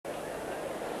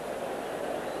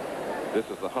This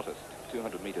is the hottest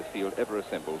 200-meter field ever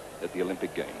assembled at the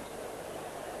Olympic Games.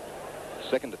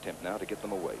 Second attempt now to get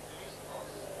them away.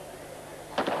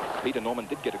 Peter Norman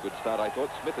did get a good start, I thought.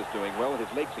 Smith is doing well.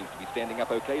 His leg seems to be standing up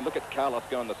okay. Look at Carlos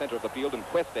go in the center of the field, and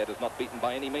Questad is not beaten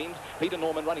by any means. Peter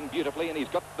Norman running beautifully, and he's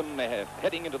got them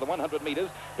heading into the 100 meters.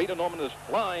 Peter Norman is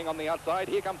flying on the outside.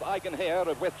 Here comes Eigen Herr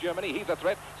of West Germany. He's a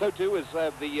threat. So too is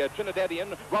the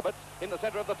Trinidadian Roberts. In the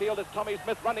center of the field is Tommie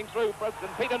Smith running through,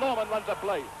 and Peter Norman runs a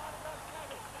place.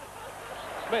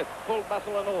 Smith, full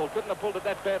muscle and all, couldn't have pulled it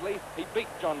that badly. He beat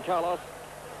John Carlos.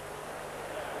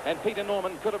 And Peter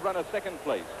Norman could have run a second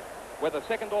place. Whether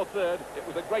second or third, it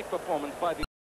was a great performance by the